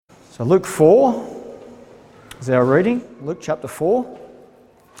So Luke 4 is our reading, Luke chapter 4.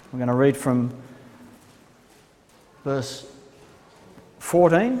 We're going to read from verse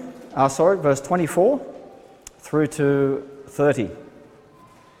 24 through to 30.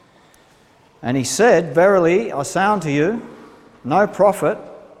 And he said, "Verily I say unto you, no prophet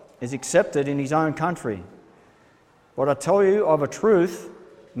is accepted in his own country. But I tell you of a truth,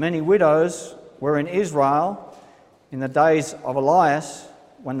 many widows were in Israel in the days of Elias,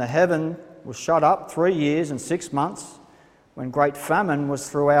 when the heaven was shut up 3 years and 6 months, when great famine was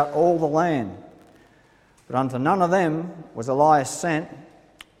throughout all the land. But unto none of them was Elias sent,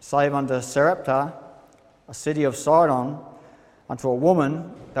 save unto Sarepta, a city of Sidon, unto a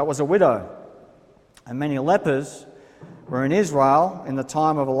woman that was a widow. And many lepers were in Israel in the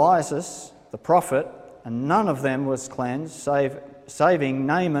time of Elias the prophet, and none of them was cleansed, saving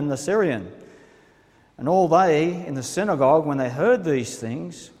Naaman the Syrian. And all they in the synagogue, when they heard these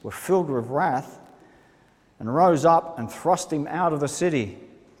things, were filled with wrath, and rose up and thrust him out of the city,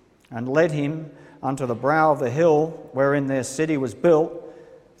 and led him unto the brow of the hill wherein their city was built,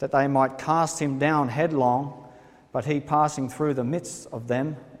 that they might cast him down headlong. But he, passing through the midst of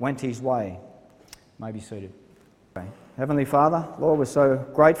them, went his way." You may be seated. Okay. Heavenly Father, Lord, we're so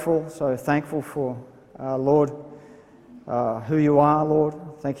grateful, so thankful for, Lord, who you are, Lord.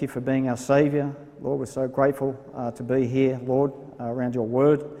 Thank you for being our Saviour. Lord, we're so grateful to be here, Lord, around your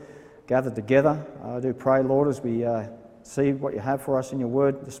word, gathered together. I do pray, Lord, as we see what you have for us in your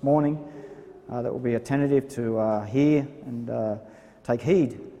word this morning, that we'll be attentive to hear and take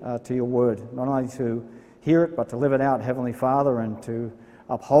heed to your word, not only to hear it, but to live it out, Heavenly Father, and to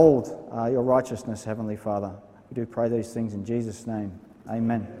uphold your righteousness, Heavenly Father. We do pray these things in Jesus' name.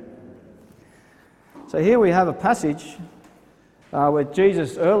 Amen. So here we have a passage where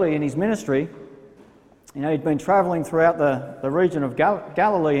Jesus, early in his ministry, he'd been travelling throughout the region of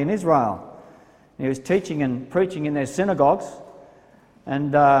Galilee in Israel. He was teaching and preaching in their synagogues,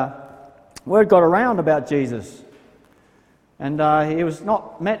 and word got around about Jesus. And he was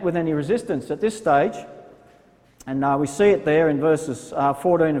not met with any resistance at this stage. And we see it there in verses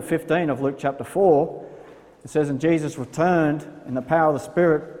 14 and 15 of Luke chapter 4. It says, "And Jesus returned in the power of the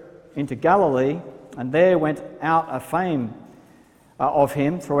Spirit into Galilee, and there went out a fame of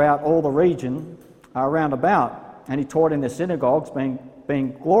him throughout all the region round about. And he taught in their synagogues,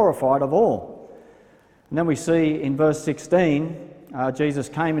 being glorified of all." And then we see in verse 16, Jesus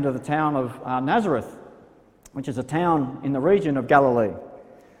came into the town of Nazareth, which is a town in the region of Galilee.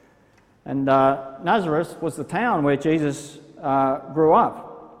 And Nazareth was the town where Jesus grew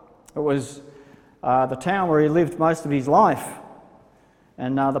up. It was the town where he lived most of his life.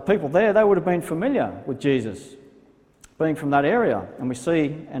 And the people there, they would have been familiar with Jesus, being from that area. And we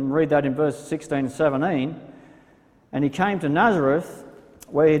see and read that in verse 16 and 17. "And he came to Nazareth,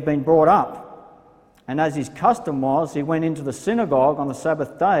 where he had been brought up. And as his custom was, he went into the synagogue on the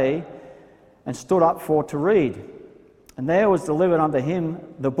Sabbath day and stood up for to read. And there was delivered unto him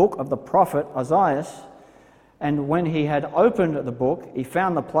the book of the prophet Isaiah. And when he had opened the book, he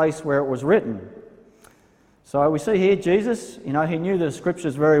found the place where it was written." So we see here Jesus, he knew the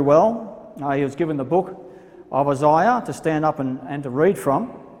scriptures very well. He was given the book of Isaiah to stand up and to read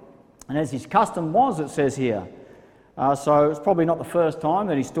from. And as his custom was, it says here. So it's probably not the first time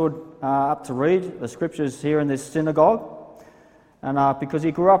that he stood up to read the scriptures here in this synagogue. And because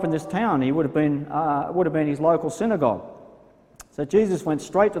he grew up in this town, it would have been his local synagogue. So Jesus went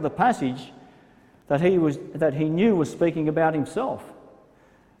straight to the passage that he knew was speaking about himself.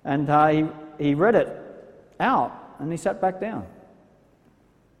 And he read it out, and he sat back down.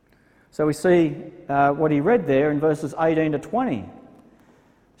 So we see what he read there in verses 18 to 20. It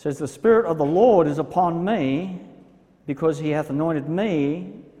says, "The Spirit of the Lord is upon me, because he hath anointed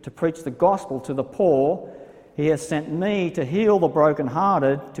me to preach the gospel to the poor. He has sent me to heal the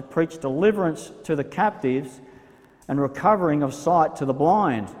brokenhearted, to preach deliverance to the captives, and recovering of sight to the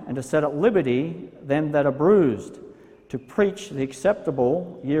blind, and to set at liberty them that are bruised, to preach the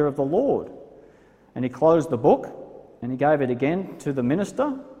acceptable year of the Lord." And he closed the book, and he gave it again to the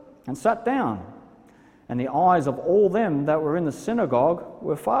minister, and sat down. And the eyes of all them that were in the synagogue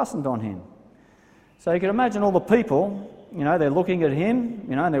were fastened on him. So you can imagine all the people, they're looking at him,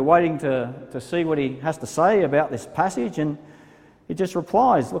 and they're waiting to see what he has to say about this passage. And he just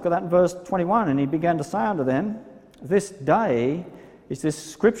replies, look at that in verse 21, "And he began to say unto them, This day is this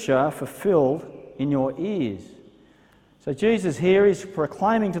scripture fulfilled in your ears." So Jesus here is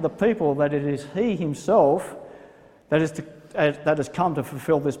proclaiming to the people that it is he himself that has come to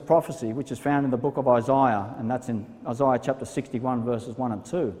fulfill this prophecy, which is found in the book of Isaiah, and that's in Isaiah chapter 61, verses 1 and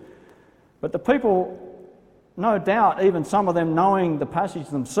 2. But the people no doubt even some of them, knowing the passage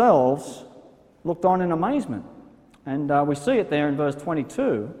themselves, looked on in amazement. And we see it there in verse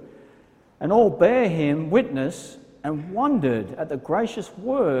 22. And all bare him witness and wondered at the gracious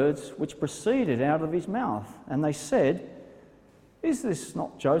words which proceeded out of his mouth. And they said, "Is this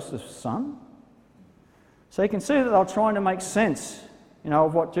not Joseph's son?" So you can see that they were trying to make sense,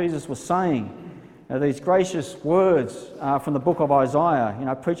 of what Jesus was saying. These gracious words from the book of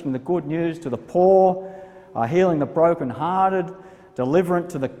Isaiah, preaching the good news to the poor, healing the brokenhearted,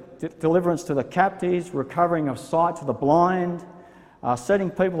 deliverance to the captives, recovering of sight to the blind, setting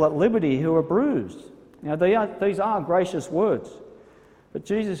people at liberty who are bruised. These are gracious words. But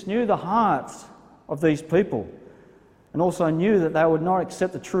Jesus knew the hearts of these people and also knew that they would not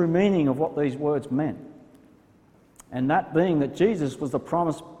accept the true meaning of what these words meant. And that being that Jesus was the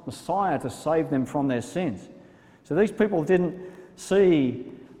promised Messiah to save them from their sins. So these people didn't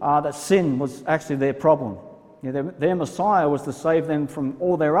see that sin was actually their problem. Their Messiah was to save them from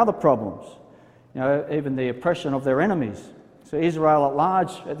all their other problems, even the oppression of their enemies. So Israel at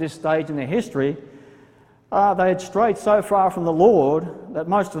large, at this stage in their history, they had strayed so far from the Lord that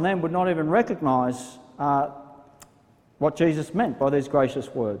most of them would not even recognise what Jesus meant by these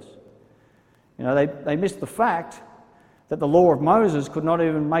gracious words. They missed the fact that the law of Moses could not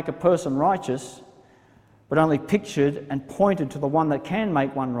even make a person righteous, but only pictured and pointed to the one that can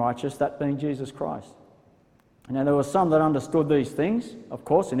make one righteous, that being Jesus Christ. There were some that understood these things, of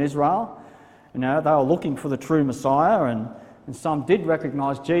course, in Israel. They were looking for the true Messiah, and some did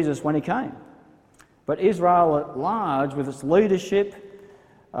recognise Jesus when he came. But Israel at large, with its leadership,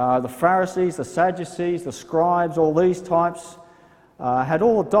 the Pharisees, the Sadducees, the scribes, all these types, had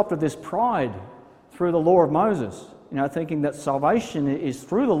all adopted this pride through the law of Moses, thinking that salvation is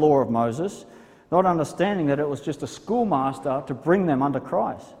through the law of Moses, not understanding that it was just a schoolmaster to bring them under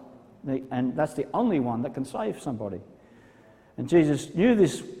Christ. And that's the only one that can save somebody. And Jesus knew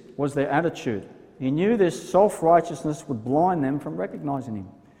this was their attitude. He knew this self-righteousness would blind them from recognising him.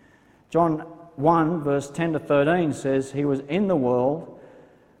 John 1 verse 10 to 13 says, "He was in the world,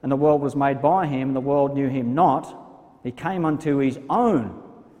 and the world was made by him, and the world knew him not. He came unto his own,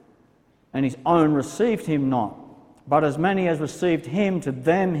 and his own received him not. But as many as received him, to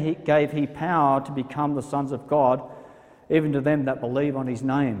them gave he power to become the sons of God, even to them that believe on his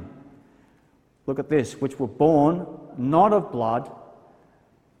name." Look at this, "which were born not of blood,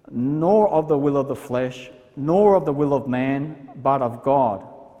 nor of the will of the flesh, nor of the will of man, but of God."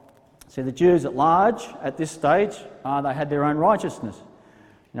 See, the Jews at large, at this stage, they had their own righteousness.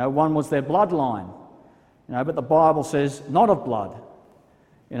 One was their bloodline, but the Bible says not of blood.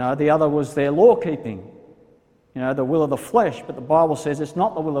 The other was their law-keeping, the will of the flesh, but the Bible says it's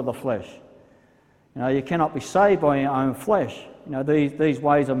not the will of the flesh. You cannot be saved by your own flesh. These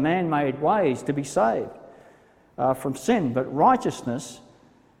ways are man-made ways to be saved from sin, but righteousness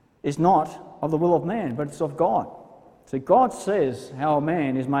is not of the will of man, but it's of God. So God says how a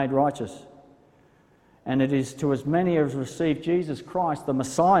man is made righteous. And it is to as many as received Jesus Christ, the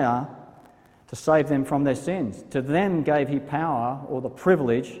Messiah, to save them from their sins. To them gave he power, or the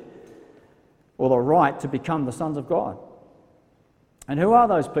privilege, or the right to become the sons of God. And who are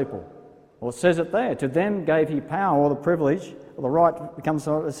those people? Well, it says it there. To them gave he power, or the privilege, or the right to become the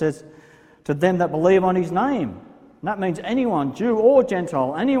sons of God. It says, to them that believe on his name. And that means anyone, Jew or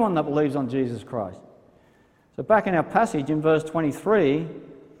Gentile, anyone that believes on Jesus Christ. So back in our passage in verse 23,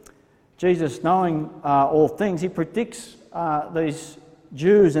 Jesus, knowing all things, he predicts these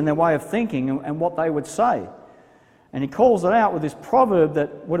Jews and their way of thinking and what they would say. And he calls it out with this proverb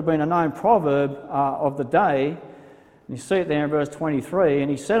that would have been a known proverb of the day. And you see it there in verse 23. "And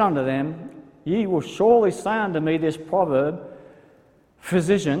he said unto them, Ye will surely say unto me this proverb,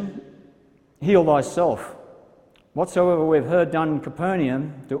 Physician, heal thyself. Whatsoever we've heard done in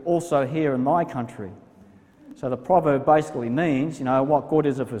Capernaum, do also here in thy country." So the proverb basically means, what good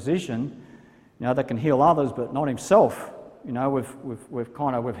is a physician, that can heal others but not himself. We've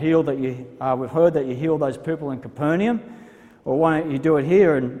heard that you heal those people in Capernaum, or why don't you do it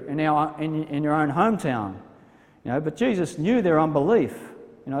here in your own hometown? But Jesus knew their unbelief.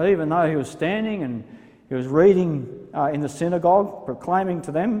 Even though he was standing and he was reading in the synagogue, proclaiming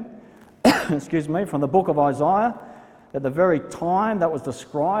to them, from the book of Isaiah, that the very time that was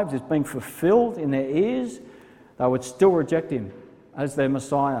described as being fulfilled in their ears, they would still reject him as their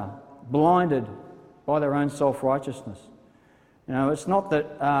Messiah, blinded by their own self-righteousness. It's not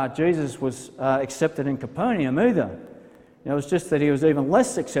that Jesus was accepted in Capernaum either. It was just that he was even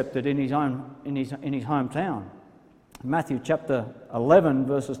less accepted in his hometown. In Matthew chapter 11,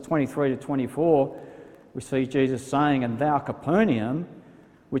 verses 23 to 24, we see Jesus saying, "And thou, Capernaum,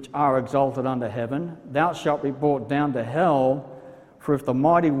 which are exalted under heaven. Thou shalt be brought down to hell, for if the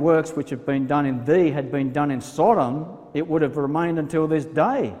mighty works which have been done in thee had been done in Sodom, it would have remained until this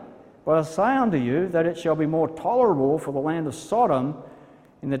day. But I say unto you that it shall be more tolerable for the land of Sodom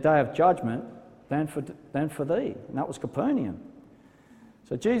in the day of judgment than for thee. And that was Capernaum.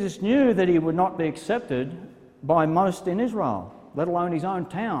 So Jesus knew that he would not be accepted by most in Israel, let alone his own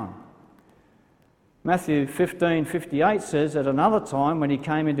town. Matthew 15:58 says, at another time when he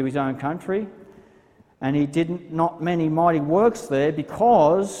came into his own country, and he did not many mighty works there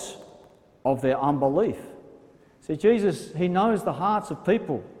because of their unbelief. See, Jesus, he knows the hearts of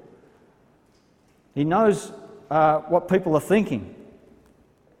people. He knows what people are thinking.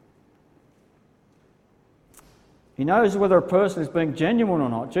 He knows whether a person is being genuine or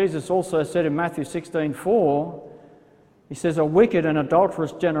not. Jesus also said in Matthew 16:4, he says, a wicked and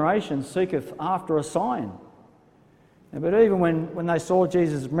adulterous generation seeketh after a sign. But even when they saw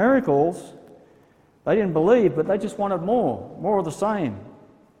Jesus' miracles, they didn't believe, but they just wanted more of the same.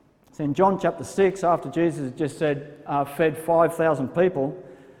 So in John chapter 6, after Jesus had just fed 5,000 people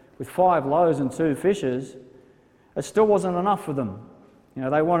with 5 loaves and 2 fishes, it still wasn't enough for them.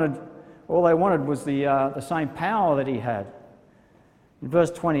 All they wanted was the same power that he had. In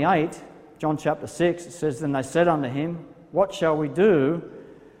verse 28, John chapter 6, it says, then they said unto him, what shall we do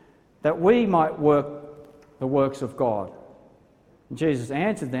that we might work the works of God? And Jesus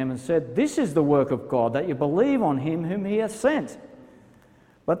answered them and said, this is the work of God, that you believe on him whom he hath sent.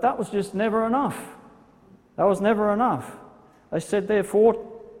 But that was just never enough. That was never enough. They said, therefore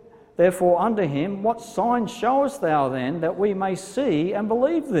unto him, what sign showest thou then, that we may see and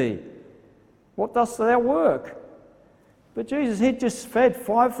believe thee? What dost thou work? But Jesus, he'd just fed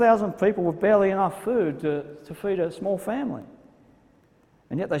 5,000 people with barely enough food to feed a small family.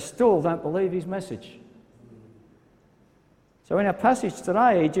 And yet they still don't believe his message. So in our passage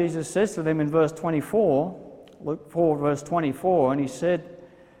today, Jesus says to them in verse 24, Luke 4 verse 24, and he said,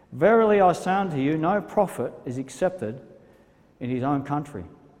 verily I say unto you, no prophet is accepted in his own country.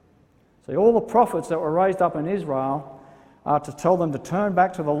 So all the prophets that were raised up in Israel to tell them to turn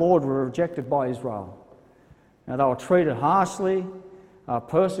back to the Lord were rejected by Israel. Now, they were treated harshly,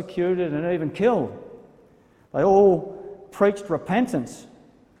 persecuted, and even killed. They all preached repentance.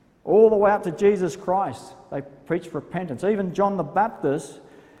 All the way up to Jesus Christ, they preached repentance. Even John the Baptist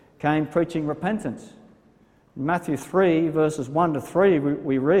came preaching repentance. In Matthew 3, verses 1 to 3,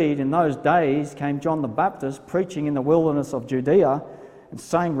 we read, in those days came John the Baptist preaching in the wilderness of Judea and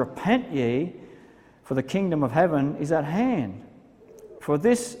saying, repent ye, for the kingdom of heaven is at hand. For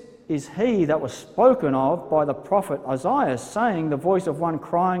this is he that was spoken of by the prophet Isaiah, saying, the voice of one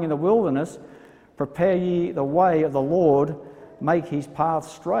crying in the wilderness, prepare ye the way of the Lord, make his path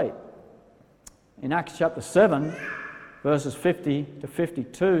straight. In Acts chapter 7, verses 50 to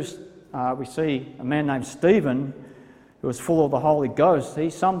 52, we see a man named Stephen, who was full of the Holy Ghost. He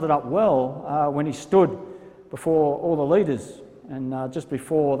summed it up well when he stood before all the leaders, and just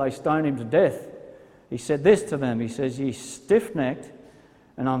before they stoned him to death, he said this to them. He says, ye stiff-necked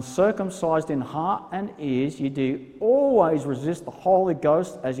and uncircumcised in heart and ears, ye do always resist the Holy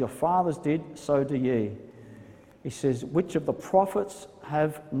Ghost, as your fathers did, so do ye. He says, which of the prophets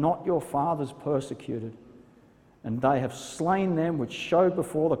have not your fathers persecuted? And they have slain them which showed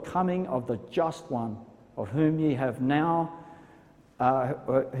before the coming of the just one, of whom ye have now,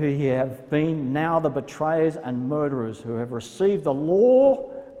 who ye have been now the betrayers and murderers, who have received the law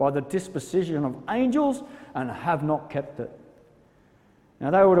by the disposition of angels and have not kept it.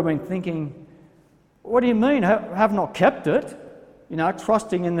 Now they would have been thinking, what do you mean, have not kept it?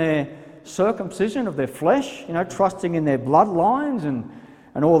 Trusting in their circumcision of their flesh, trusting in their bloodlines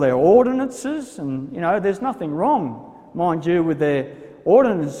and all their ordinances, and there's nothing wrong, mind you, with their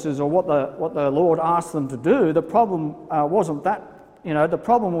ordinances or what the Lord asked them to do. The problem wasn't that, the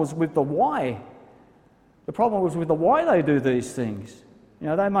problem was with the why. The problem was with the why they do these things.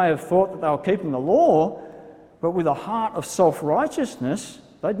 They may have thought that they were keeping the law, but with a heart of self-righteousness,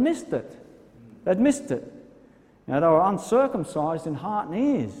 they'd missed it. They were uncircumcised in heart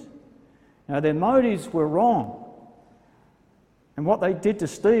and ears. Their motives were wrong. And what they did to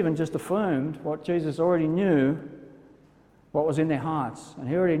Stephen just affirmed what Jesus already knew, what was in their hearts. And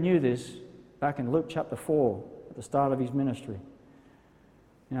he already knew this back in Luke chapter 4, at the start of his ministry.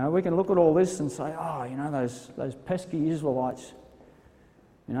 We can look at all this and say, those pesky Israelites,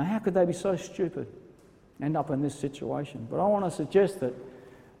 how could they be so stupid, end up in this situation? But I want to suggest that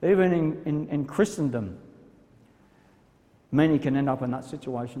even in Christendom, many can end up in that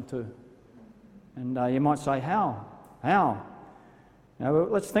situation too. And you might say, how?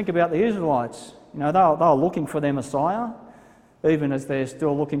 Let's think about the Israelites. They were looking for their Messiah. even as they're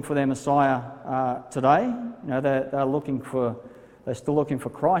still looking for their Messiah today. You know, they're still looking for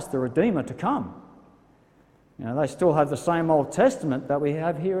Christ, the Redeemer, to come. You know, they still have the same Old Testament that we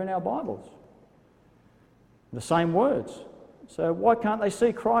have here in our Bibles, the same words. So why can't they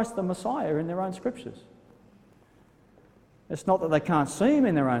see Christ, the Messiah, in their own scriptures? It's not that they can't see him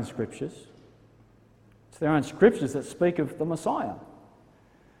in their own scriptures. It's their own scriptures that speak of the Messiah.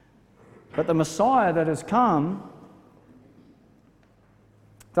 But the Messiah that has come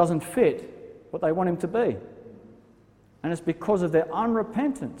doesn't fit what they want him to be. And it's because of their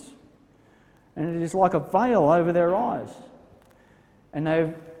unrepentance. And it is like a veil over their eyes. And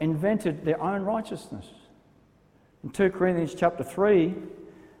they've invented their own righteousness. In 2 Corinthians chapter 3,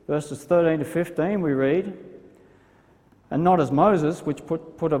 verses 13 to 15, we read, "And not as Moses, which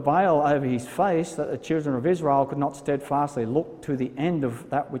put a veil over his face, that the children of Israel could not steadfastly look to the end of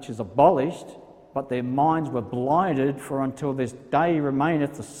that which is abolished, but their minds were blinded, for until this day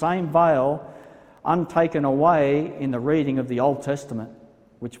remaineth the same veil untaken away in the reading of the Old Testament,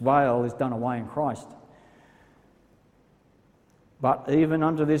 which veil is done away in Christ. But even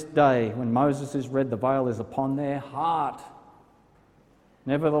unto this day, when Moses is read, the veil is upon their heart.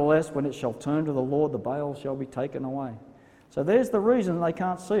 Nevertheless, when it shall turn to the Lord, the veil shall be taken away." So there's the reason they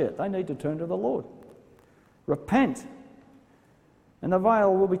can't see it. They need to turn to the Lord. Repent. And the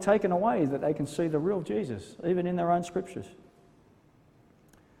veil will be taken away, that they can see the real Jesus, even in their own scriptures.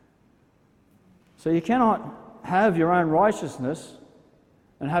 So you cannot have your own righteousness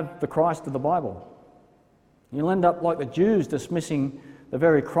and have the Christ of the Bible. You'll end up like the Jews, dismissing the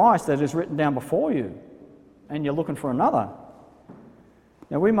very Christ that is written down before you, and you're looking for another.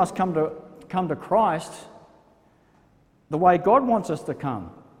 Now we must come to Christ the way God wants us to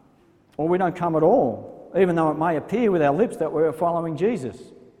come, or we don't come at all, even though it may appear with our lips that we're following Jesus.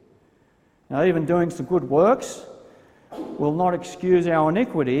 Now, even doing some good works will not excuse our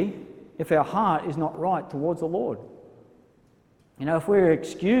iniquity if our heart is not right towards the Lord. You know, if we're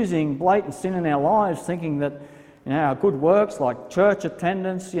excusing blatant sin in our lives, thinking that, you know, our good works like church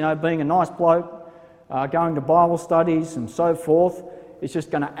attendance, you know, being a nice bloke, going to Bible studies and so forth, is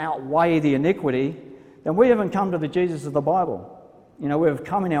just going to outweigh the iniquity, then we haven't come to the Jesus of the Bible. You know, we've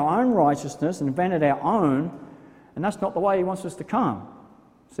come in our own righteousness and invented our own, and that's not the way he wants us to come.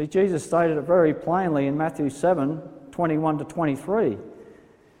 See, Jesus stated it very plainly in Matthew 7, 21 to 23.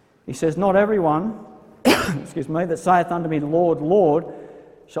 He says, "Not everyone that saith unto me, Lord, Lord,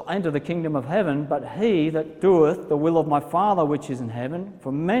 shall enter the kingdom of heaven, but he that doeth the will of my Father which is in heaven.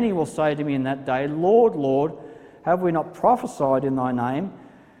 For many will say to me in that day, Lord, Lord, have we not prophesied in thy name?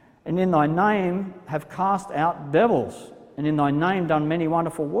 And in thy name have cast out devils, and in thy name done many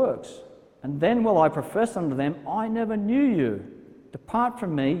wonderful works. And then will I profess unto them, I never knew you. Depart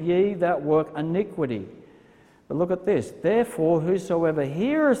from me, ye that work iniquity." But look at this. "Therefore, whosoever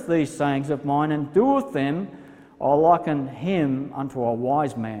heareth these sayings of mine and doeth them, I'll liken him unto a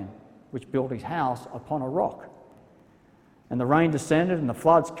wise man, which built his house upon a rock. And the rain descended, and the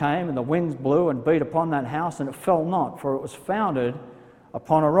floods came, and the winds blew and beat upon that house, and it fell not, for it was founded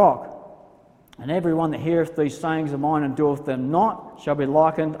upon a rock. And every one that heareth these sayings of mine and doeth them not shall be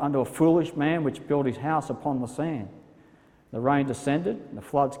likened unto a foolish man, which built his house upon the sand. The rain descended, and the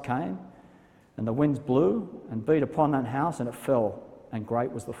floods came, and the winds blew and beat upon that house, and it fell, and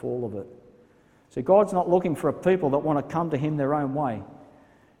great was the fall of it." See, God's not looking for a people that want to come to him their own way.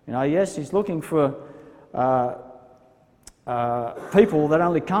 You know, yes, he's looking for people that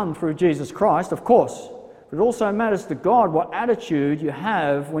only come through Jesus Christ, of course. But it also matters to God what attitude you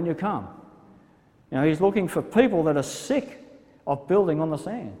have when you come. You know, he's looking for people that are sick of building on the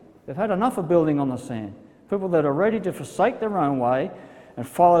sand. They've had enough of building on the sand. People that are ready to forsake their own way and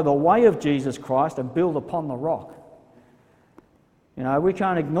follow the way of Jesus Christ and build upon the rock. You know, we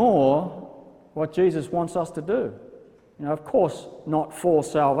can't ignore what Jesus wants us to do. You know, of course, not for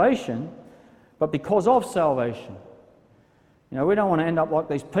salvation, but because of salvation. You know, we don't want to end up like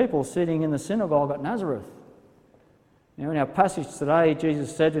these people sitting in the synagogue at Nazareth. You know, in our passage today,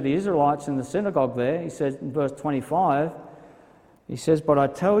 Jesus said to the Israelites in the synagogue there, he said in verse 25, he says, "But I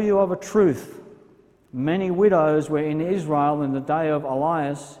tell you of a truth, many widows were in Israel in the day of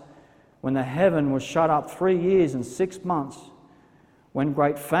Elias, when the heaven was shut up 3 years and 6 months, when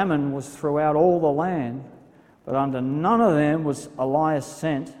great famine was throughout all the land, but unto none of them was Elias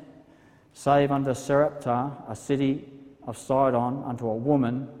sent, save unto Sarepta, a city of Sidon, unto a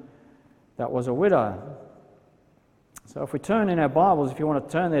woman that was a widow." So if we turn in our Bibles, if you want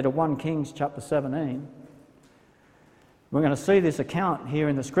to turn there to 1 Kings chapter 17, we're going to see this account here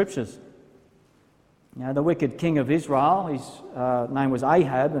in the Scriptures. You know, the wicked king of Israel, his name was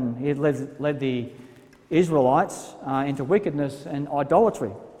Ahab, and he had led the Israelites into wickedness and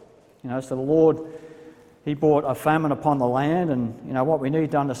idolatry. So the Lord, He brought a famine upon the land, and what we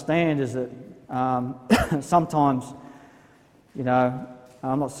need to understand is that sometimes,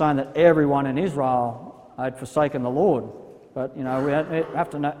 I'm not saying that everyone in Israel had forsaken the Lord, but we have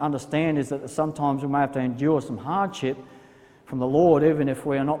to understand is that sometimes we may have to endure some hardship from the Lord, even if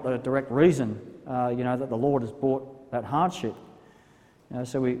we are not the direct reason, that the Lord has brought that hardship.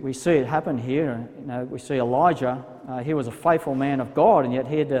 So we see it happen here. We see Elijah. He was a faithful man of God, and yet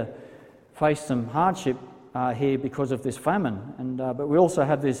he had to face some hardship here because of this famine. But we also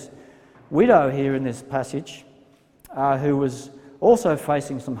have this widow here in this passage who was also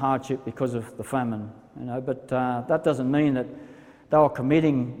facing some hardship because of the famine. But that doesn't mean that they were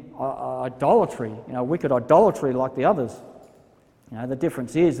committing idolatry, wicked idolatry like the others. The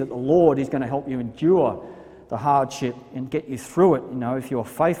difference is that the Lord is going to help you endure the hardship and get you through it, if you're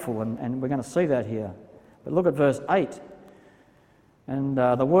faithful, and we're going to see that here. But look at verse 8. And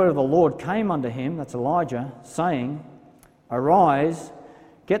the word of the Lord came unto him, that's Elijah, saying, Arise,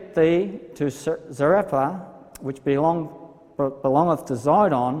 get thee to Zarephath, which belongeth to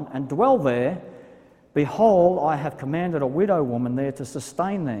Zidon, and dwell there. Behold, I have commanded a widow woman there to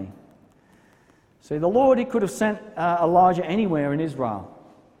sustain thee. See, the Lord, He could have sent Elijah anywhere in Israel.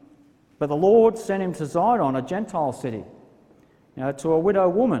 But the Lord sent him to Zidon, a Gentile city, to a widow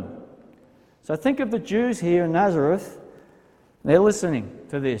woman. So think of the Jews here in Nazareth. They're listening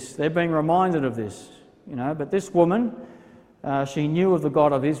to this. They're being reminded of this. But this woman, she knew of the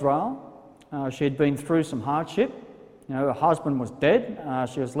God of Israel. She had been through some hardship. Her husband was dead.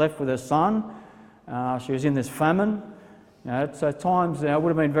 She was left with her son. She was in this famine. So at times it would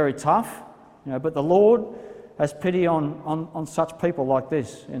have been very tough. But the Lord has pity on such people like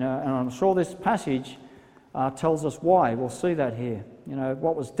this, and I'm sure this passage tells us why. We'll see that here.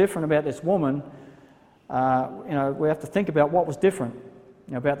 What was different about this woman, we have to think about what was different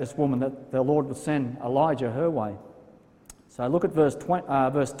about this woman that the Lord would send Elijah her way. So look at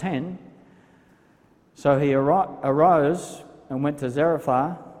verse 10. So he arose and went to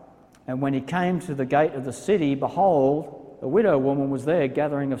Zarephath, and when he came to the gate of the city, behold, a widow woman was there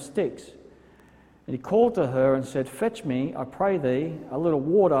gathering of sticks. And he called to her and said, Fetch me, I pray thee, a little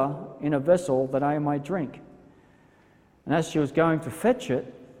water in a vessel that I may drink. And as she was going to fetch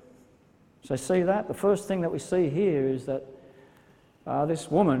it, so see that? The first thing that we see here is that this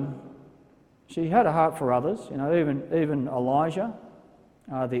woman, she had a heart for others, even Elijah,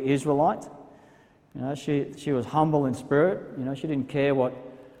 the Israelite. She was humble in spirit. She didn't care what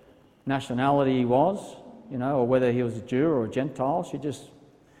nationality he was, or whether he was a Jew or a Gentile. She just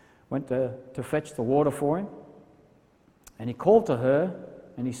went to fetch the water for him. And he called to her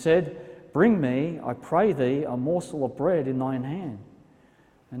and he said, Bring me, I pray thee, a morsel of bread in thine hand.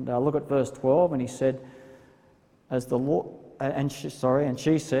 And look at verse 12, and he said, As the Lord, and she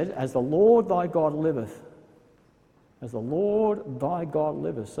said, As the Lord thy God liveth. As the Lord thy God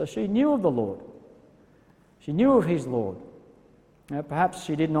liveth. So she knew of the Lord. She knew of his Lord. Perhaps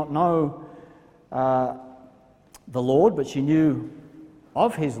she did not know the Lord, but she knew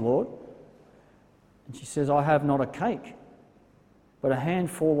of his Lord. And she says, I have not a cake, but a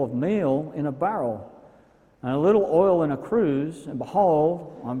handful of meal in a barrel, and a little oil in a cruse, and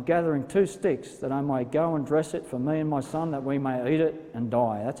behold, I'm gathering 2 sticks, that I may go and dress it for me and my son, that we may eat it and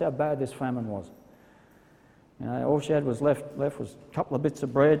die. That's how bad this famine was. All she had was left was a couple of bits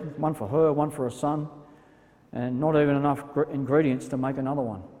of bread, one for her, one for her son, and not even enough ingredients to make another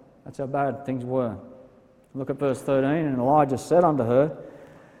one. That's how bad things were. Look at verse 13, and Elijah said unto her,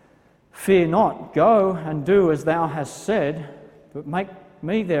 Fear not, go and do as thou hast said, but make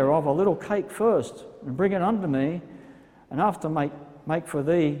me thereof a little cake first, and bring it unto me, and after make for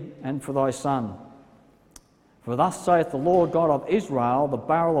thee and for thy son. For thus saith the Lord God of Israel, the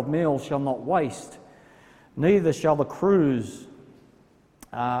barrel of meal shall not waste, neither shall the cruse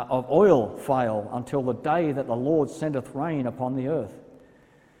of oil fail, until the day that the Lord sendeth rain upon the earth.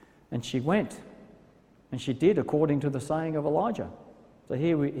 And she went, and she did according to the saying of Elijah. So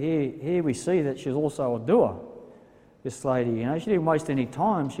here we see that she's also a doer, this lady. She didn't waste any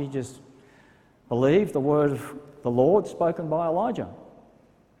time. She just believed the word of the Lord spoken by Elijah.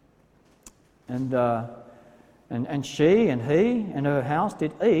 And she and he and her house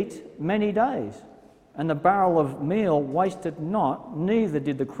did eat many days. And the barrel of meal wasted not, neither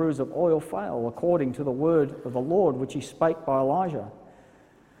did the cruse of oil fail, according to the word of the Lord which he spake by Elijah.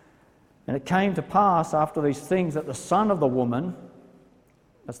 And it came to pass after these things that the son of the woman,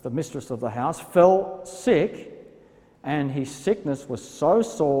 that's the mistress of the house, fell sick, and his sickness was so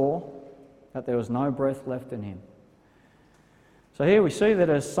sore that there was no breath left in him. So here we see that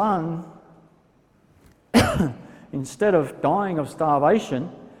her son instead of dying of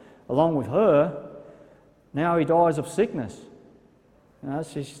starvation along with her, now he dies of sickness.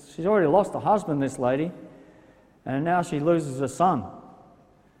 She's already lost a husband, this lady, and now she loses a son.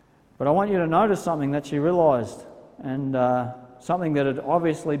 But I want you to notice something that she realised, and something that had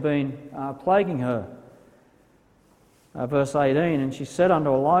obviously been plaguing her. Verse 18, and she said unto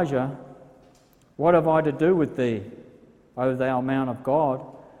Elijah, What have I to do with thee, O thou man of God?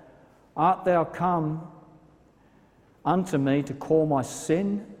 Art thou come unto me to call my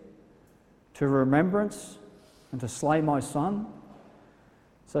sin to remembrance and to slay my son?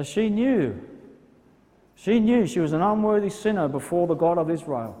 So she knew she was an unworthy sinner before the God of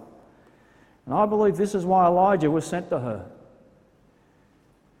Israel. And I believe this is why Elijah was sent to her.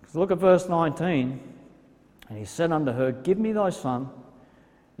 Because look at verse 19. And he said unto her, Give me thy son.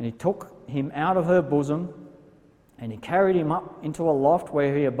 And he took him out of her bosom, and he carried him up into a loft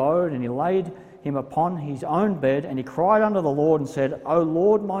where he abode, and he laid him upon his own bed, and he cried unto the Lord and said, O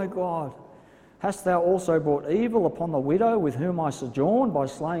Lord my God, hast thou also brought evil upon the widow with whom I sojourn by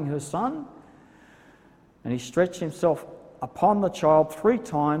slaying her son? And he stretched himself upon the child 3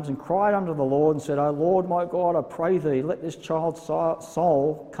 times and cried unto the Lord and said, O Lord my God, I pray thee, let this child's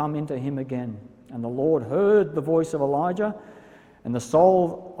soul come into him again. And the Lord heard the voice of Elijah, and the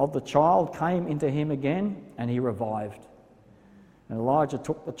soul of the child came into him again, and he revived. And Elijah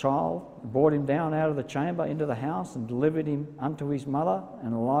took the child and brought him down out of the chamber into the house and delivered him unto his mother.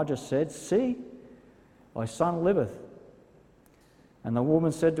 And Elijah said, See, thy son liveth. And the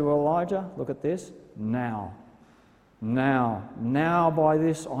woman said to Elijah, look at this, Now by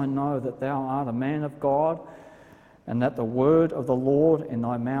this I know that thou art a man of God, and that the word of the Lord in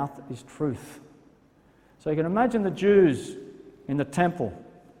thy mouth is truth. So you can imagine the Jews in the temple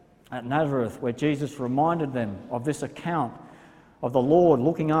at Nazareth, where Jesus reminded them of this account of the Lord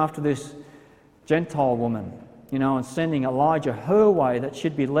looking after this Gentile woman, and sending Elijah her way that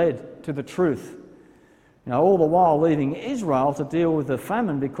she'd be led to the truth. All the while leaving Israel to deal with the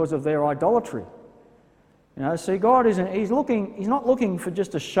famine because of their idolatry. See, God he's not looking for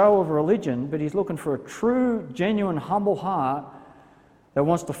just a show of religion, but he's looking for a true, genuine, humble heart that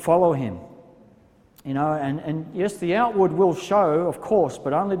wants to follow him. And yes, the outward will show, of course,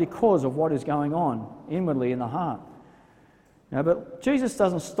 but only because of what is going on inwardly in the heart. But Jesus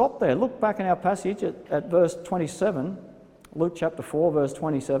doesn't stop there. Look back in our passage at verse 27, Luke chapter 4, verse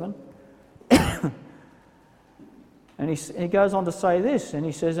 27. And he goes on to say this, and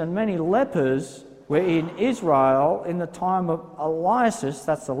he says, And many lepers were in Israel in the time of Elias,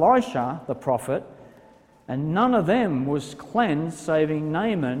 that's Elisha, the prophet, and none of them was cleansed, saving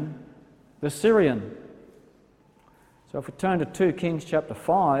Naaman the Syrian. So if we turn to 2 Kings chapter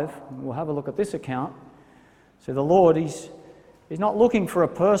 5, we'll have a look at this account. So the Lord, He's not looking for a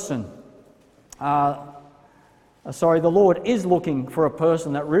person. The Lord is looking for a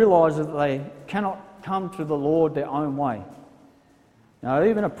person that realises that they cannot come to the Lord their own way. Now,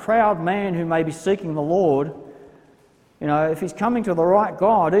 even a proud man who may be seeking the Lord, if he's coming to the right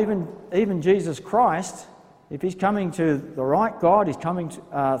God, even Jesus Christ, if he's coming to the right God, he's coming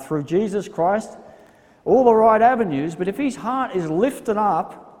through Jesus Christ, all the right avenues, but if his heart is lifted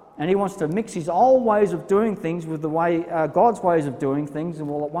up and he wants to mix his old ways of doing things with the way God's ways of doing things, then,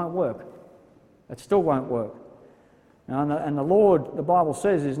 well, it won't work. It still won't work. And the Lord, the Bible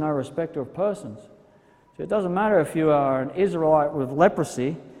says, is no respecter of persons. So it doesn't matter if you are an Israelite with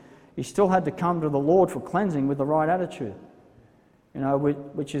leprosy, you still had to come to the Lord for cleansing with the right attitude.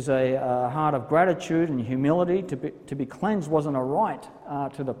 Which is a heart of gratitude and humility. To be cleansed wasn't a right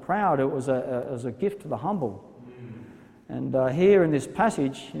to the proud, it was a gift to the humble. And here in this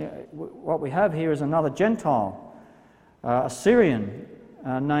passage, what we have here is another Gentile, a Syrian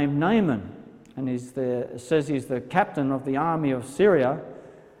named Naaman. And it says he's the captain of the army of Syria,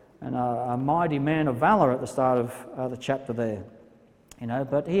 and a mighty man of valor at the start of the chapter there.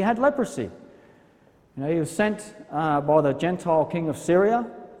 But he had leprosy. He was sent by the Gentile king of Syria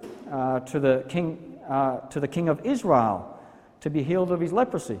to the king of Israel to be healed of his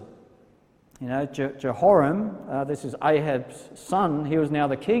leprosy. Jehoram, this is Ahab's son, he was now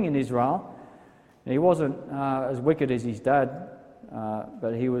the king in Israel. He wasn't as wicked as his dad,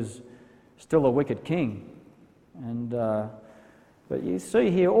 but he was still a wicked king. But you see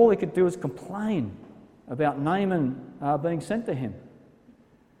here, all he could do is complain about Naaman being sent to him.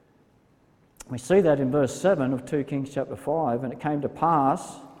 We see that in verse 7 of 2 Kings chapter 5, and it came to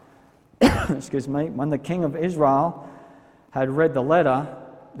pass, when the king of Israel had read the letter,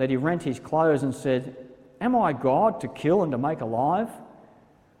 that he rent his clothes and said, Am I God to kill and to make alive,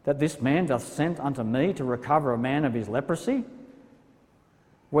 that this man doth send unto me to recover a man of his leprosy?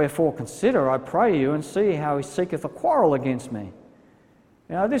 Wherefore consider, I pray you, and see how he seeketh a quarrel against me.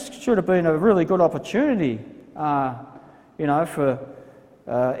 This should have been a really good opportunity, for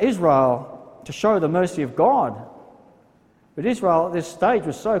Israel to show the mercy of God. But Israel at this stage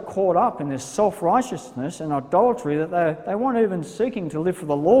was so caught up in this self-righteousness and idolatry that they weren't even seeking to live for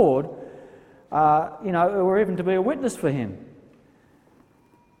the Lord, or even to be a witness for him.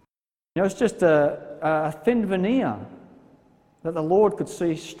 It's just a thin veneer that the Lord could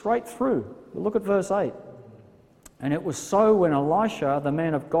see straight through. Look at verse 8. And it was so when Elisha, the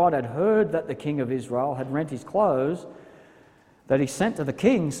man of God, had heard that the king of Israel had rent his clothes, that he sent to the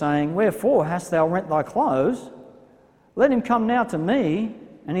king, saying, Wherefore hast thou rent thy clothes? Let him come now to me,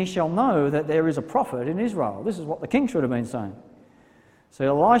 and he shall know that there is a prophet in Israel. This is what the king should have been saying. So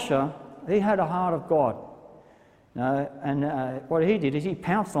Elisha, he had a heart of God. What he did is he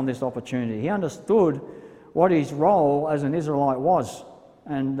pounced on this opportunity. He understood what his role as an Israelite was.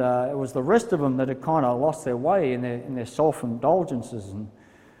 And it was the rest of them that had kind of lost their way in their self-indulgences.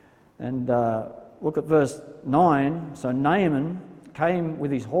 And look at verse 9. So Naaman came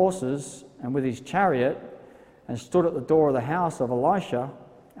with his horses and with his chariot and stood at the door of the house of Elisha.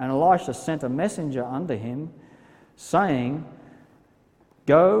 And Elisha sent a messenger unto him, saying,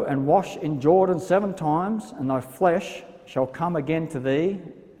 Go and wash in Jordan 7 times, and thy flesh shall come again to thee,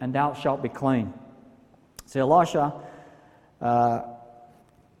 and thou shalt be clean. See, Elisha, he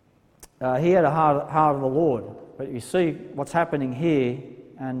had a heart of the Lord. But you see what's happening here,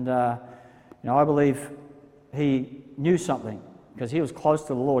 and I believe he knew something, because he was close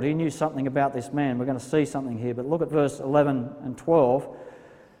to the Lord. He knew something about this man. We're going to see something here. But look at verse 11 and 12.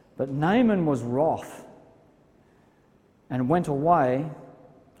 But Naaman was wroth and went away.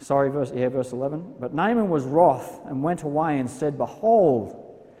 Verse 11. But Naaman was wroth and went away and said, Behold,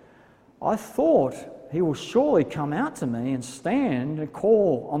 I thought he will surely come out to me and stand and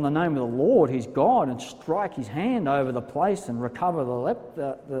call on the name of the Lord his God and strike his hand over the place and recover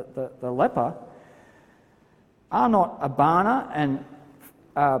the leper. Are not Abana and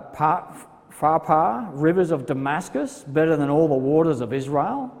Pharpar, rivers of Damascus, better than all the waters of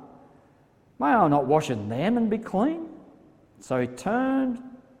Israel? May I not wash in them and be clean? So he turned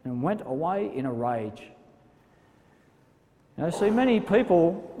and went away in a rage. See, many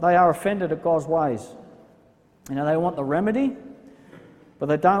people, they are offended at God's ways. They want the remedy, but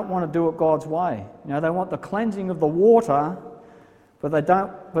they don't want to do it God's way. They want the cleansing of the water,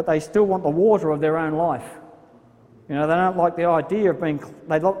 but they still want the water of their own life. They don't like the idea of being.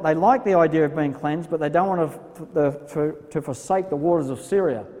 They like the idea of being cleansed, but they don't want to forsake the waters of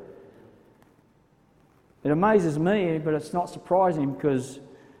Syria. It amazes me, but it's not surprising, because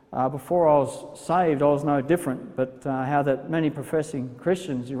before I was saved, I was no different. But how that many professing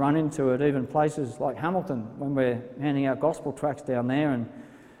Christians, you run into it, even places like Hamilton, when we're handing out gospel tracts down there, and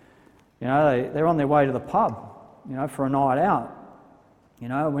they're on their way to the pub, for a night out.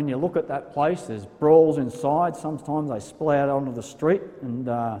 When you look at that place, there's brawls inside. Sometimes they spill out onto the street, and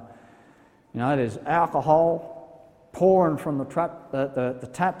there's alcohol pouring from the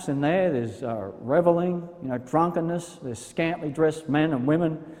taps in there. There's reveling, drunkenness. There's scantily dressed men and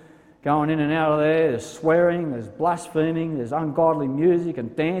women going in and out of there. There's swearing, there's blaspheming, there's ungodly music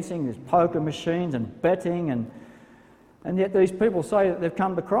and dancing, there's poker machines and betting, and yet these people say that they've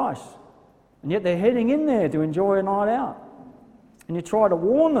come to Christ, and yet they're heading in there to enjoy a night out. And you try to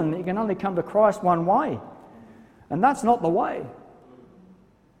warn them that you can only come to Christ one way, and that's not the way.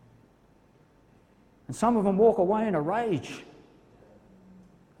 And some of them walk away in a rage.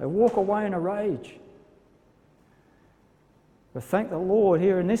 They walk away in a rage. But thank the Lord,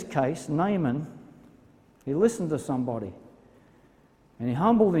 here in this case, Naaman, he listened to somebody. And he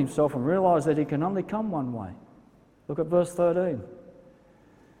humbled himself and realised that he can only come one way. Look at verse 13.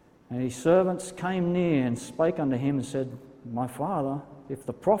 And his servants came near and spake unto him and said, My father, if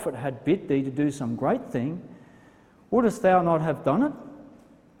the prophet had bid thee to do some great thing, wouldest thou not have done it?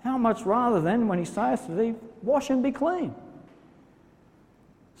 How much rather then when he saith to thee, Wash and be clean?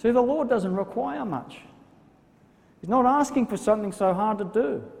 See, the Lord doesn't require much. He's not asking for something so hard to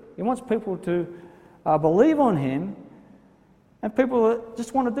do. He wants people to believe on him, and people that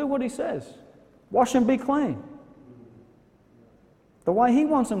just want to do what he says. Wash and be clean. The way he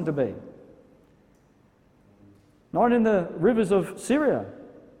wants them to be. Not in the rivers of Syria.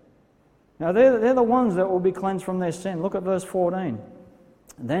 Now they're the ones that will be cleansed from their sin. Look at verse 14.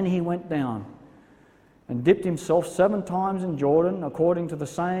 Then he went down and dipped himself 7 times in Jordan, according to the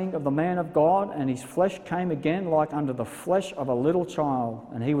saying of the man of God, and his flesh came again like unto the flesh of a little child,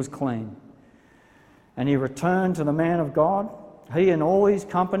 and he was clean. And he returned to the man of God, he and all his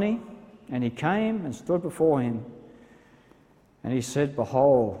company, and he came and stood before him. And he said,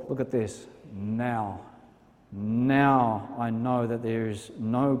 behold, look at this, now I know that there is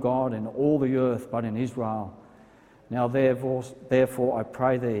no God in all the earth but in Israel. Now therefore I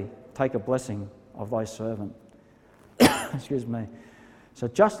pray thee, take a blessing of thy servant. Excuse me. So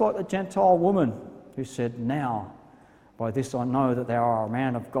just like the Gentile woman who said, now by this I know that thou art a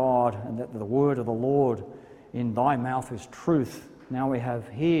man of God, and that the word of the Lord in thy mouth is truth. Now we have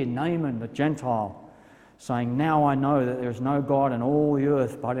here Naaman the Gentile saying, now I know that there is no God in all the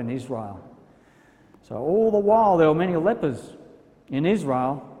earth but in Israel. So all the while there were many lepers in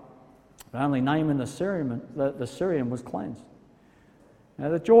Israel, but only Naaman the Syrian was cleansed. Now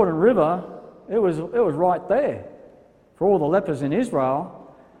the Jordan River, it was right there for all the lepers in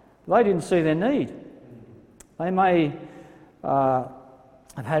Israel. They didn't see their need. They may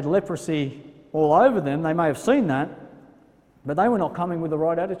have had leprosy all over them, they may have seen that, but they were not coming with the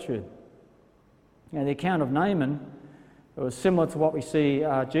right attitude. Now, the account of Naaman, it was similar to what we see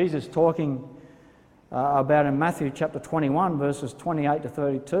Jesus talking about in Matthew chapter 21, verses 28 to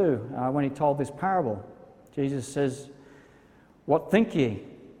 32, when he told this parable. Jesus says, what think ye?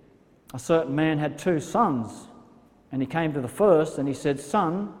 A certain man had 2 sons, and he came to the first, and he said,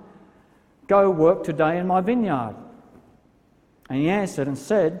 Son, go work today in my vineyard. And he answered and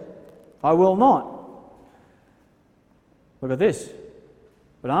said, I will not. Look at this.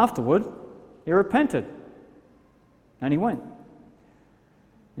 But afterward, he repented, and he went.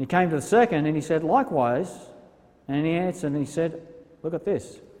 And he came to the second, and he said, likewise. And he answered, and he said, look at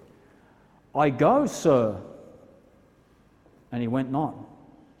this. I go, sir. And he went not.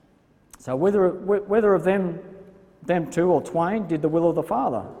 So whether of them 2 or twain did the will of the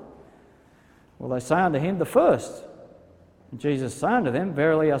Father? Well, they say unto him, the first. And Jesus said unto them,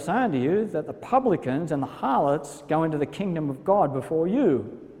 verily I say unto you, that the publicans and the harlots go into the kingdom of God before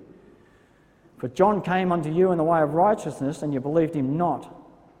you. For John came unto you in the way of righteousness, and you believed him not.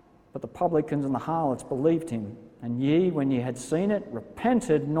 But the publicans and the harlots believed him. And ye, when ye had seen it,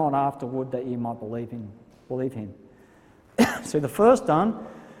 repented not afterward that ye might believe him. See, the first son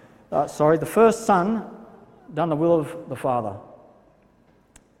done the will of the Father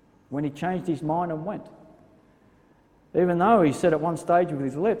when he changed his mind and went. Even though he said at one stage with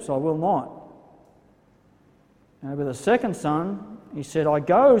his lips, I will not. But the second son, he said, I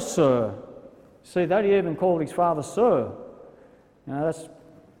go, sir. See, that he even called his father sir. That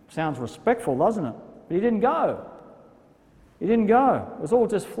sounds respectful, doesn't it? But he didn't go. He didn't go. It was all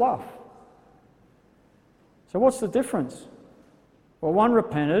just fluff. So what's the difference? Well, one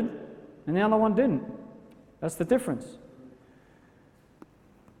repented and the other one didn't. That's the difference.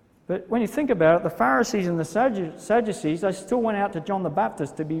 But when you think about it, the Pharisees and the Sadducees, they still went out to John the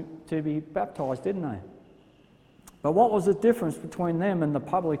Baptist to be baptised, didn't they? But what was the difference between them and the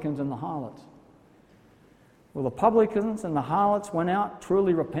publicans and the harlots? Well, the publicans and the harlots went out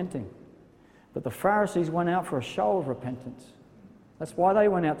truly repenting, but the Pharisees went out for a show of repentance. That's why they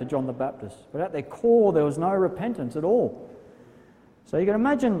went out to John the Baptist. But at their core, there was no repentance at all. So you can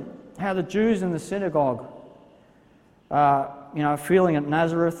imagine how the Jews in the synagogue, feeling at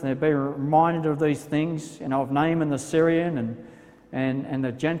Nazareth, they'd be reminded of these things, of Naaman the Syrian and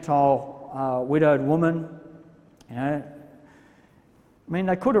the Gentile widowed woman.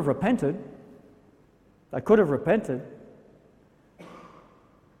 They could have repented. They could have repented,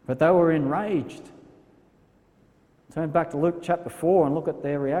 but they were enraged. Turn back to Luke chapter 4 and look at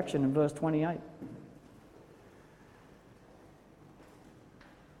their reaction in verse 28.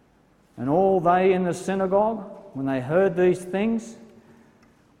 And all they in the synagogue, when they heard these things,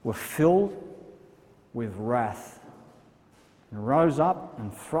 were filled with wrath, and rose up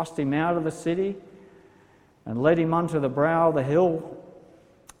and thrust him out of the city, and led him unto the brow of the hill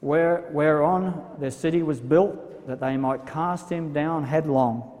whereon their city was built, that they might cast him down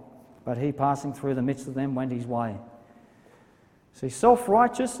headlong. But he, passing through the midst of them, went his way. See,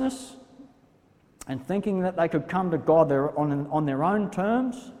 self-righteousness and thinking that they could come to God on their own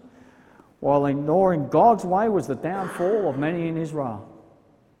terms, while ignoring God's way, was the downfall of many in Israel.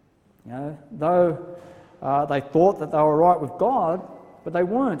 Though they thought that they were right with God, but they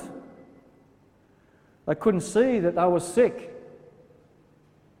weren't. They couldn't see that they were sick.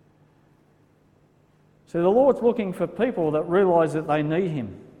 So the Lord's looking for people that realise that they need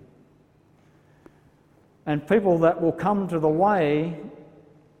him, and people that will come to the way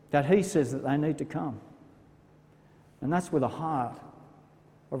that he says that they need to come. And that's with a heart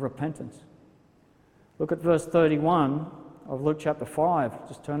of repentance. Look at verse 31 of Luke chapter 5.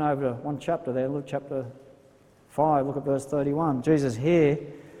 Just turn over to one chapter there, Luke chapter 5, look at verse 31. Jesus here,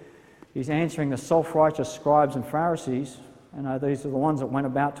 he's answering the self-righteous scribes and Pharisees. These are the ones that went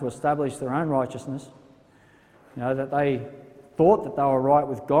about to establish their own righteousness. That they thought that they were right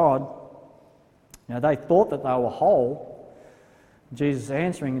with God. They thought that they were whole. Jesus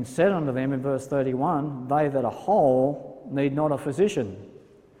answering and said unto them in verse 31, they that are whole need not a physician,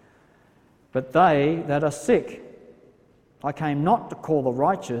 but they that are sick. I came not to call the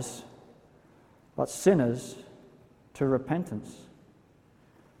righteous, but sinners to repentance.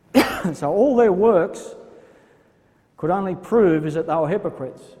 So all their works could only prove is that they were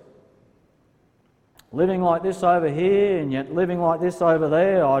hypocrites. Living like this over here and yet living like this over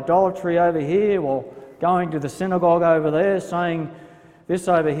there, idolatry over here, or going to the synagogue over there, saying this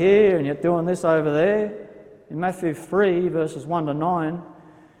over here and yet doing this over there. In Matthew 3, verses 1 to 9,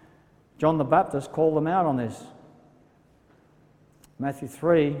 John the Baptist called them out on this. Matthew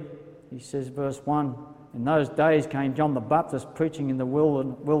 3, he says, verse 1, in those days came John the Baptist preaching in the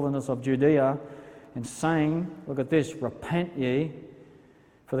wilderness of Judea and saying, look at this, repent ye,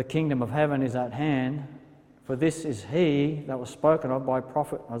 for the kingdom of heaven is at hand. For this is he that was spoken of by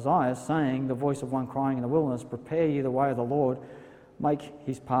prophet Isaiah, saying, the voice of one crying in the wilderness, prepare ye the way of the Lord, make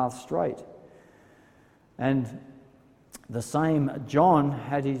his path straight. And the same John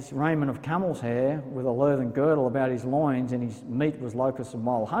had his raiment of camel's hair with a leathern girdle about his loins, and his meat was locusts and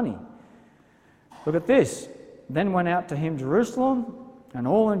wild honey. Look at this. Then went out to him Jerusalem, and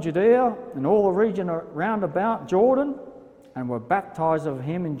all in Judea, and all the region round about Jordan, and were baptized of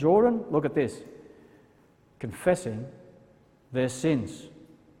him in Jordan. Look at this. Confessing their sins.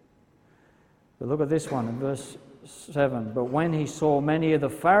 But look at this one in verse 7. But when he saw many of the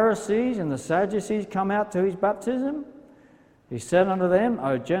Pharisees and the Sadducees come out to his baptism, he said unto them,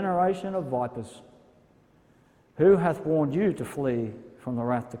 O generation of vipers, who hath warned you to flee from the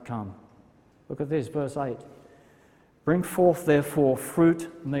wrath to come? Look at this, verse 8. Bring forth therefore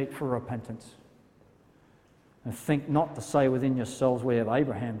fruit meet for repentance. And think not to say within yourselves, we have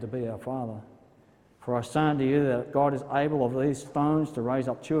Abraham to be our father. For I say unto you that God is able of these stones to raise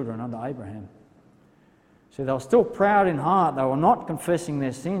up children unto Abraham. See, they were still proud in heart. They were not confessing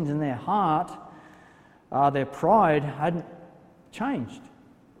their sins in their heart. Their pride hadn't changed.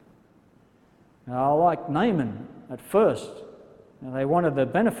 Like Naaman at first. They wanted the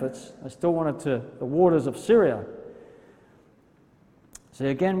benefits. They still wanted the waters of Syria. See,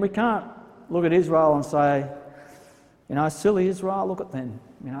 again, we can't look at Israel and say, silly Israel, look at them.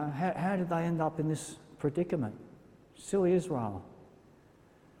 How did they end up in this predicament? Silly Israel.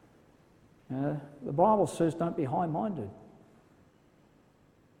 The Bible says don't be high-minded.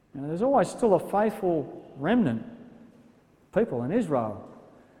 There's always still a faithful remnant people in Israel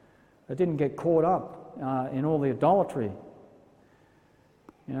that didn't get caught up in all the idolatry.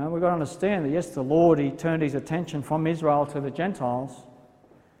 We've got to understand that, yes, the Lord, he turned his attention from Israel to the Gentiles.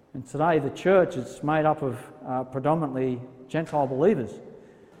 And today the church is made up of predominantly Gentile believers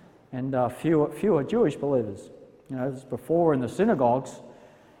and fewer Jewish believers. As before in the synagogues,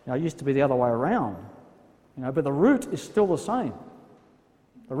 it used to be the other way around. But the root is still the same.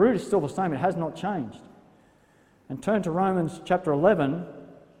 The root is still the same. It has not changed. And turn to Romans chapter 11,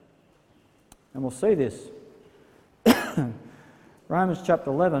 and we'll see this. Romans chapter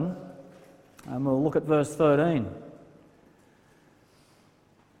 11, and we'll look at verse 13.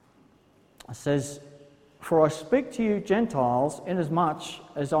 It says, For I speak to you Gentiles, inasmuch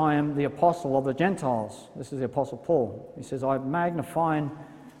as I am the apostle of the Gentiles. This is the Apostle Paul. He says, I magnify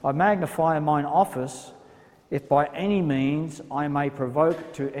mine office, if by any means I may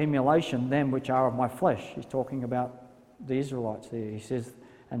provoke to emulation them which are of my flesh. He's talking about the Israelites there. He says,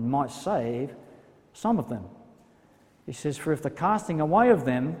 and might save some of them. He says, for if the casting away of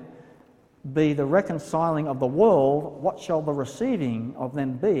them be the reconciling of the world, what shall the receiving of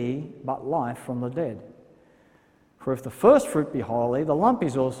them be but life from the dead? For if the first fruit be holy, the lump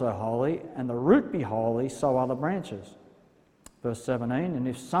is also holy, and the root be holy, so are the branches. Verse 17, and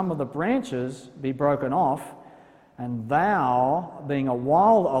if some of the branches be broken off, and thou, being a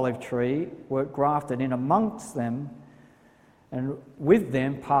wild olive tree, wert grafted in amongst them, and with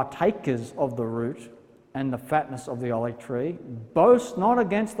them partakers of the root and the fatness of the olive tree, boast not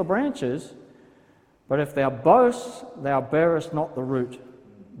against the branches, but if thou boast, thou bearest not the root,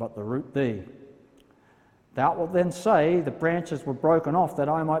 but the root thee. Thou wilt then say, the branches were broken off that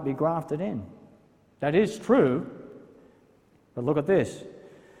I might be grafted in. That is true, but look at this.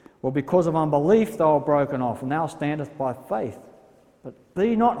 Well, because of unbelief thou art broken off, and thou standest by faith. But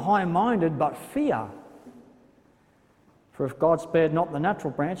be not high-minded, but fear. For if God spared not the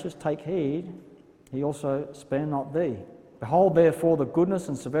natural branches, take heed, he also spare not thee. Behold therefore the goodness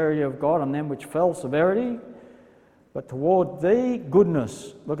and severity of God on them which fell severity, but toward thee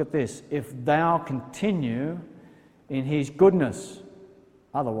goodness. Look at this. If thou continue in his goodness,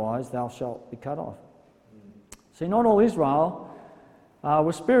 otherwise thou shalt be cut off. See, not all Israel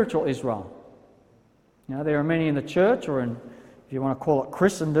was spiritual Israel. You know, there are many in the church, or in, if you want to call it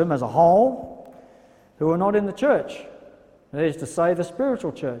Christendom as a whole, who are not in the church. That is to say, the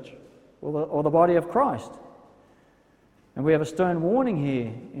spiritual church, or the body of Christ. And we have a stern warning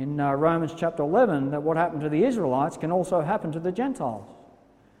here in Romans chapter 11 that what happened to the Israelites can also happen to the Gentiles.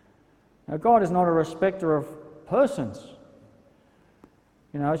 Now, God is not a respecter of persons.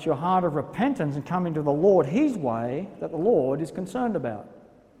 You know, it's your heart of repentance and coming to the Lord His way that the Lord is concerned about.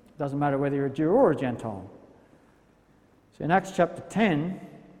 It doesn't matter whether you're a Jew or a Gentile. So in Acts chapter 10,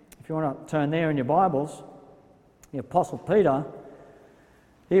 if you want to turn there in your Bibles, the Apostle Peter,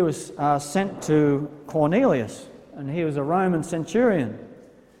 he was sent to Cornelius, and he was a Roman centurion,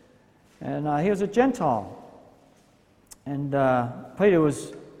 and he was a Gentile. And Peter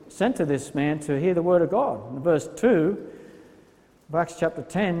was sent to this man to hear the word of God. In verse 2 of Acts chapter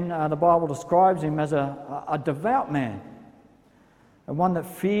 10, the Bible describes him as a devout man, and one that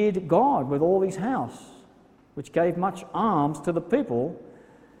feared God with all his house, which gave much alms to the people,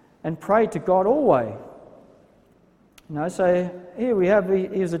 and prayed to God always. You know, so here we have,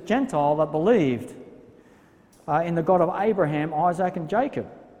 he was a Gentile that believed in the God of Abraham, Isaac and Jacob.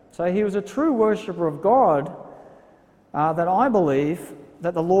 So he was a true worshipper of God that I believe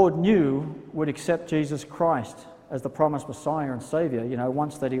that the Lord knew would accept Jesus Christ as the promised Messiah and Saviour, you know,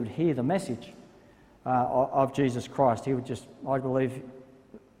 once that he would hear the message of Jesus Christ. He would just, I believe,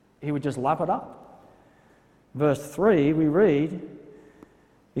 he would just lap it up. Verse 3, we read,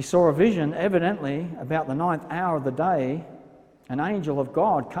 he saw a vision, evidently about the 9th hour of the day, an angel of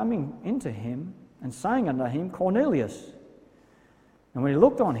God coming into him and saying unto him, Cornelius. And when he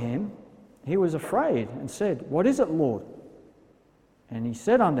looked on him, he was afraid and said, What is it, Lord? And he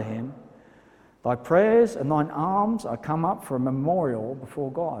said unto him, Thy prayers and thine alms are come up for a memorial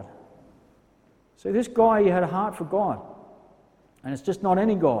before God. See, this guy, he had a heart for God. And it's just not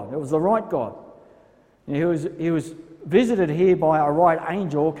any God. It was the right God. You know, he was visited here by a right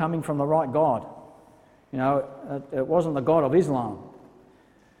angel coming from the right God. You know, it wasn't the God of Islam,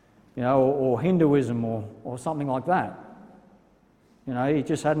 you know, or Hinduism or something like that. You know, he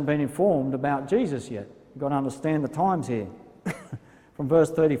just hadn't been informed about Jesus yet. You've got to understand the times here. From verse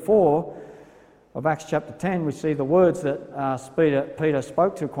 34 of Acts chapter 10, we see the words that Peter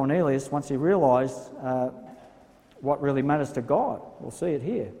spoke to Cornelius once he realised what really matters to God. We'll see it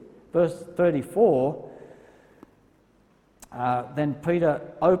here. Verse 34, then Peter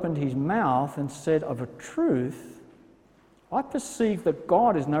opened his mouth and said, Of a truth, I perceive that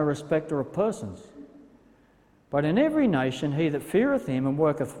God is no respecter of persons. But in every nation he that feareth him and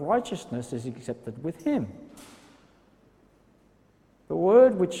worketh righteousness is accepted with him. The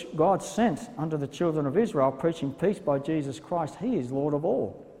word which God sent unto the children of Israel, preaching peace by Jesus Christ, he is Lord of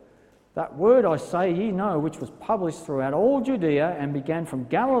all. That word I say ye know, which was published throughout all Judea, and began from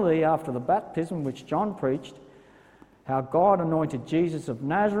Galilee after the baptism which John preached, how God anointed Jesus of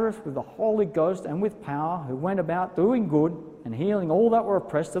Nazareth with the Holy Ghost and with power, who went about doing good and healing all that were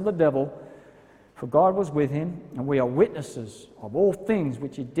oppressed of the devil, for God was with him. And we are witnesses of all things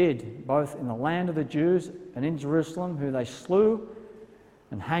which he did, both in the land of the Jews and in Jerusalem, who they slew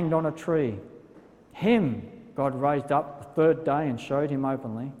and hanged on a tree. Him God raised up the 3rd day and showed him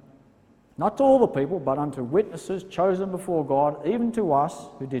openly, not to all the people, but unto witnesses chosen before God, even to us,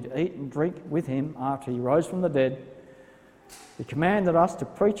 who did eat and drink with him after he rose from the dead. He commanded us to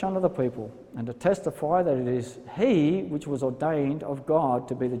preach unto the people, and to testify that it is he which was ordained of God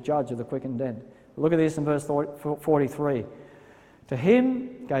to be the judge of the quick and dead. Look at this in verse 43. To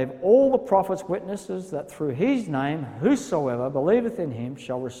him gave all the prophets witnesses that through his name whosoever believeth in him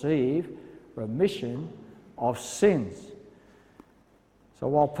shall receive remission of sins. So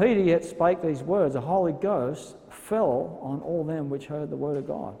while Peter yet spake these words, the Holy Ghost fell on all them which heard the word of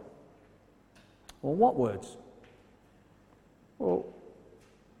God. Well, what words? Well,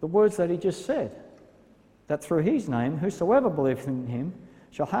 the words that he just said, that through his name whosoever believeth in him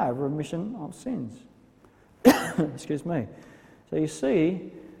shall have remission of sins. Excuse me. So you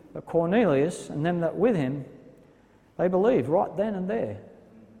see, Cornelius and them that with him, they believed right then and there,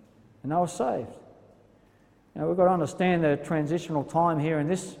 and they were saved. Now we've got to understand the transitional time here in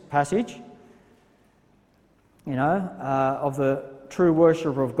this passage, you know, of the true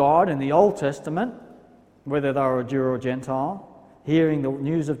worshipper of God in the Old Testament, whether they were a Jew or a Gentile, hearing the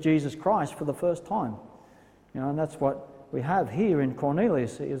news of Jesus Christ for the first time. You know, and that's what we have here in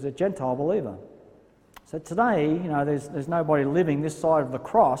Cornelius. He is a Gentile believer. So today, you know, there's nobody living this side of the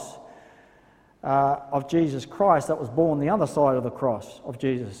cross of Jesus Christ that was born the other side of the cross of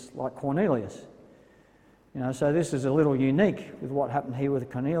Jesus, like Cornelius. So this is a little unique with what happened here with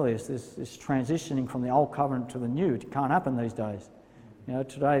Cornelius, this transitioning from the old covenant to the new. It can't happen these days.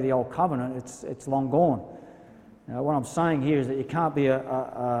 Today the old covenant, it's long gone. What I'm saying here is that you can't be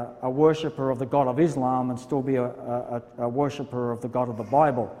a worshipper of the God of Islam and still be a worshipper of the God of the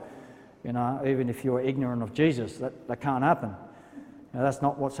Bible. Even if you're ignorant of Jesus, that can't happen. That's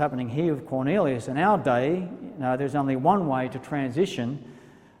not what's happening here with Cornelius. In our day, there's only one way to transition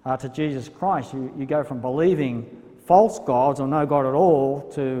to Jesus Christ. You go from believing false gods or no God at all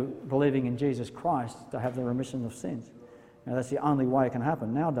to believing in Jesus Christ to have the remission of sins. That's the only way it can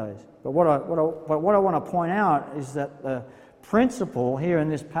happen nowadays. But what I want to point out is that the principle here in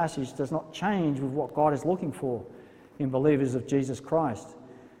this passage does not change with what God is looking for in believers of Jesus Christ.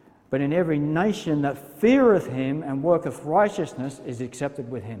 But in every nation that feareth him and worketh righteousness is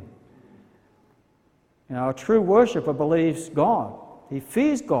accepted with him. A true worshipper believes God. He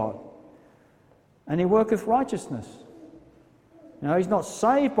fears God. And he worketh righteousness. He's not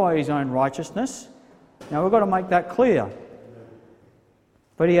saved by his own righteousness. Now we've got to make that clear.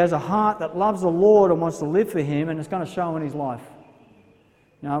 But he has a heart that loves the Lord and wants to live for him, and it's going to show in his life.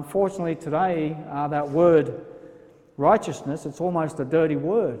 Unfortunately today, that word righteousness, it's almost a dirty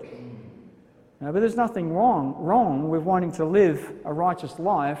word. But there's nothing wrong with wanting to live a righteous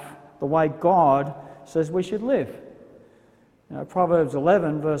life the way God says we should live. Proverbs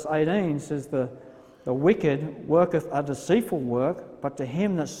 11 verse 18 says, The wicked worketh a deceitful work, but to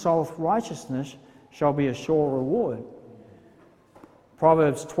him that soweth righteousness shall be a sure reward.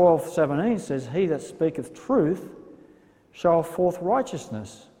 Proverbs 12:17 says, He that speaketh truth showeth forth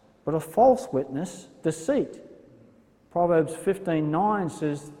righteousness, but a false witness deceit. Proverbs 15:9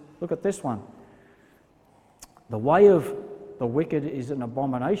 says, look at this one. The way of the wicked is an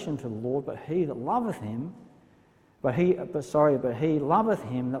abomination to the Lord, but he that loveth him, but he loveth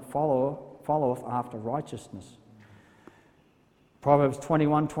him that followeth after righteousness. Proverbs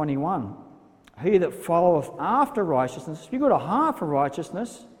 21:21. He that followeth after righteousness, if you've got a heart for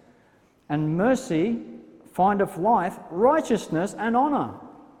righteousness, and mercy findeth life, righteousness and honour.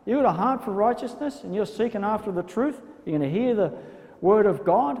 You've got a heart for righteousness and you're seeking after the truth, you're going to hear the word of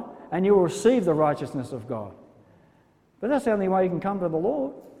God and you will receive the righteousness of God. But that's the only way you can come to the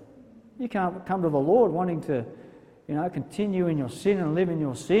Lord. You can't come to the Lord wanting to, continue in your sin and live in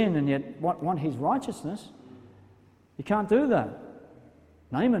your sin and yet want his righteousness. You can't do that.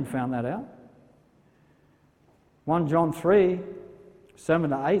 Naaman found that out. 1 John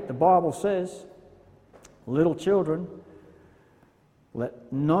 3:7-8, the Bible says, Little children,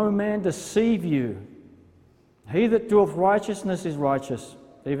 let no man deceive you. He that doeth righteousness is righteous,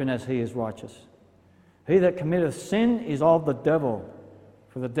 even as he is righteous. He that committeth sin is of the devil,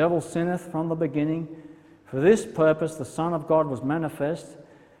 for the devil sinneth from the beginning. For this purpose the Son of God was manifest,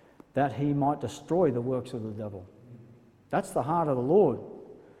 that he might destroy the works of the devil. That's the heart of the Lord.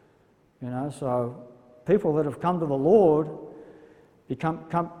 So people that have come to the Lord come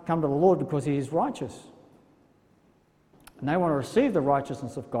to the Lord because he is righteous. And they want to receive the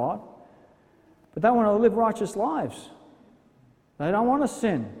righteousness of God, but they want to live righteous lives. They don't want to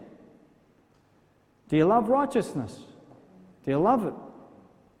sin. Do you love righteousness? Do you love it?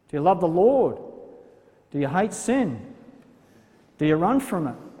 Do you love the Lord? Do you hate sin? Do you run from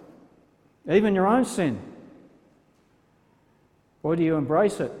it? Even your own sin? Or do you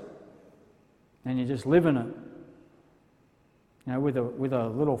embrace it and you just live in it? With a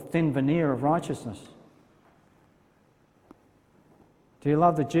little thin veneer of righteousness. Do you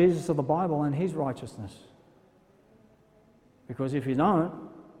love the Jesus of the Bible and his righteousness? Because if you don't,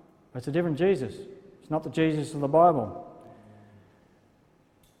 it's a different Jesus. It's not the Jesus of the Bible.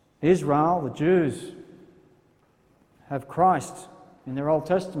 Israel, the Jews, have Christ in their Old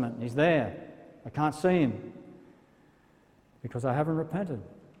Testament. He's there. They can't see him because they haven't repented.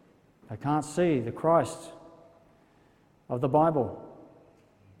 They can't see the Christ of the Bible.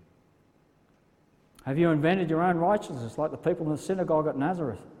 Have you invented your own righteousness like the people in the synagogue at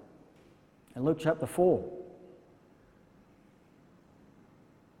Nazareth in Luke chapter 4?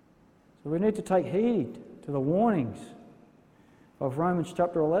 So we need to take heed to the warnings of Romans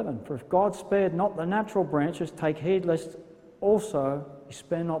chapter 11. For if God spared not the natural branches, take heed lest also he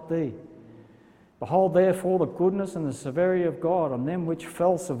spare not thee. Behold therefore the goodness and the severity of God on them which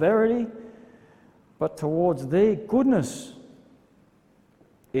fell severity, but towards thee goodness,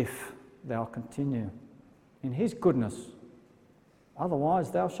 if thou continue in his goodness. Otherwise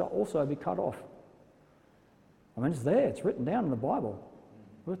thou shalt also be cut off. I mean, it's there. It's written down in the Bible.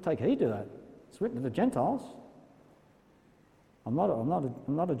 We'll take heed to that. It's written to the Gentiles. I'm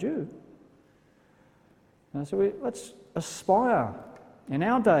not a Jew. And so let's aspire in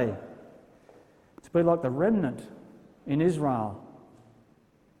our day To be like the remnant in Israel.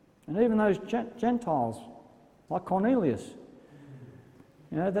 And even those Gentiles, like Cornelius,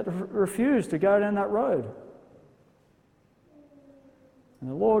 that refused to go down that road. And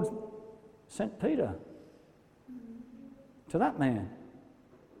the Lord sent Peter to that man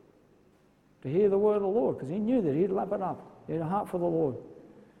to hear the word of the Lord, because he knew that he'd lap it up. He had a heart for the Lord.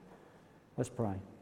 Let's pray.